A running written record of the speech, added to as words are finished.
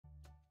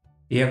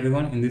Hey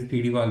everyone, in this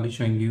video I'll be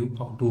showing you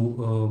how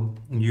to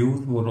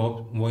use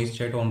voice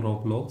chat on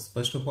Roblox.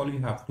 First of all, you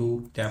have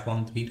to tap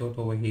on three dot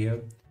over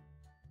here,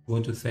 go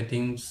to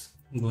settings,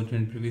 go to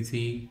in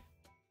privacy.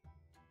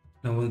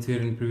 Now once you're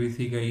in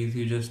privacy guys,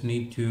 you just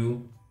need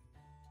to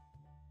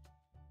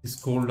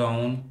scroll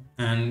down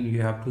and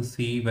you have to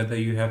see whether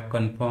you have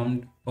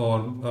confirmed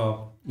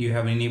or you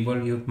have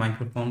enabled your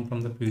microphone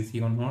from the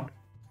privacy or not.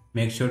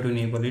 Make sure to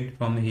enable it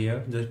from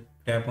here. Just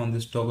tap on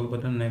this toggle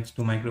button next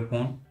to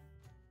microphone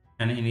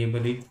and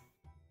enable it.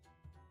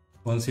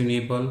 Once you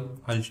enable,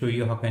 I'll show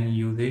you how can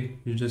you use it.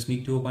 You just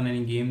need to open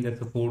any game that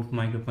supports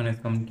microphone as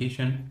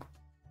communication.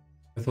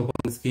 Let's open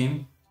this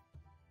game.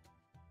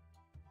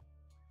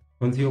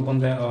 Once you open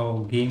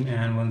the game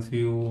and once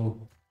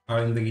you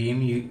are in the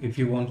game, if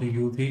you want to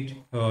use it,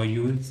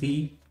 you will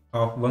see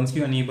once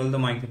you enable the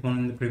microphone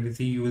in the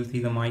privacy, you will see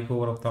the mic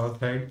over avatar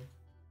side.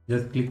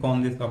 Just click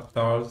on this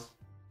avatar's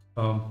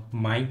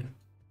mic,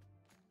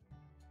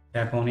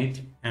 tap on it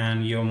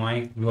and your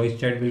mic voice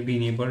chat will be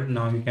enabled.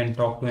 Now you can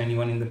talk to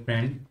anyone in the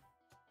friend.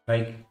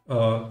 Like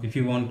if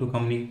you want to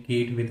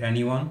communicate with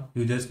anyone,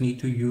 you just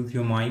need to use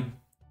your mic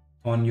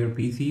on your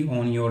PC,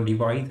 on your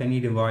device, any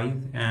device,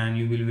 and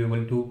you will be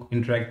able to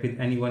interact with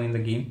anyone in the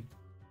game.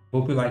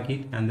 Hope you like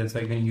it, and that's how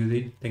you can use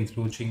it. Thanks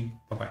for watching.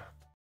 Bye bye.